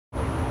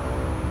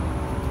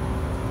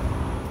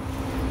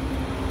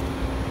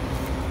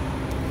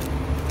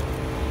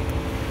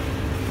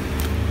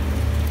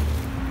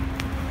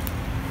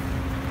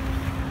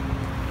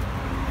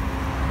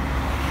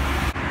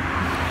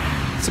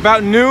It's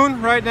about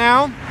noon right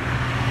now.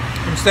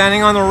 I'm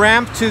standing on the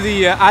ramp to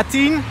the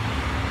A10,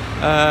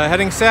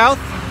 heading south.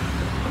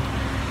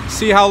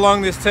 See how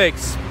long this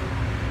takes.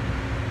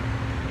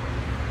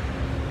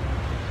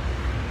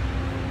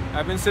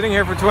 I've been sitting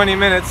here for 20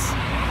 minutes,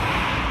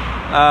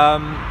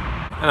 and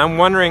I'm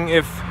wondering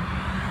if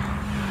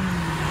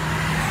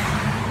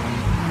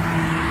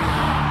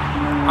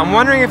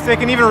they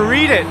can even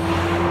read it.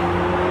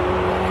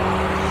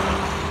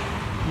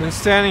 I've been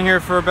standing here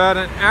for about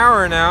an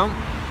hour now.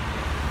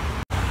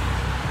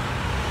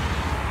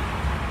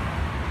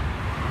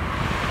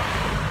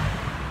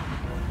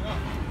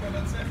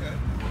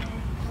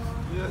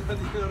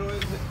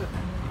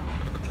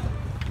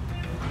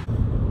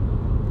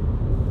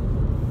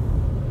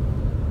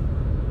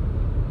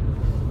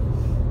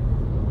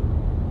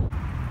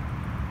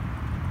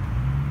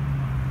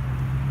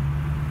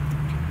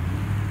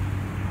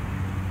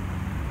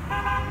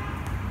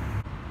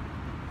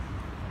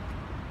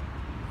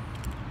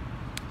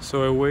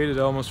 So I waited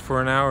almost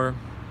for an hour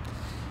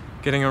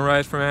getting a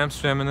ride from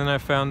Amsterdam, and then I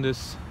found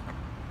this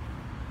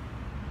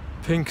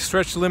pink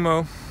stretch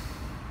limo,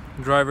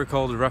 a driver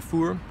called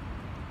Rafur.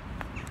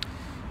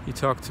 He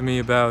talked to me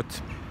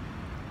about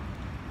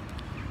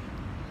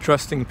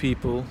trusting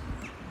people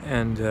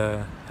and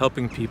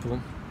helping people,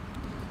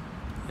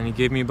 and he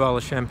gave me a bottle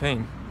of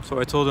champagne.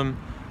 So I told him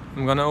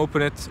I'm gonna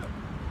open it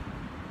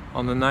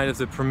on the night of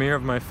the premiere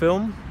of my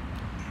film,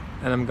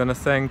 and I'm gonna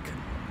thank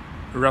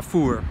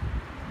Rafur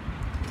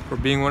for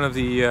being one of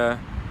the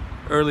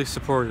early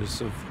supporters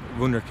of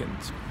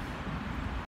WOUNDRKIND.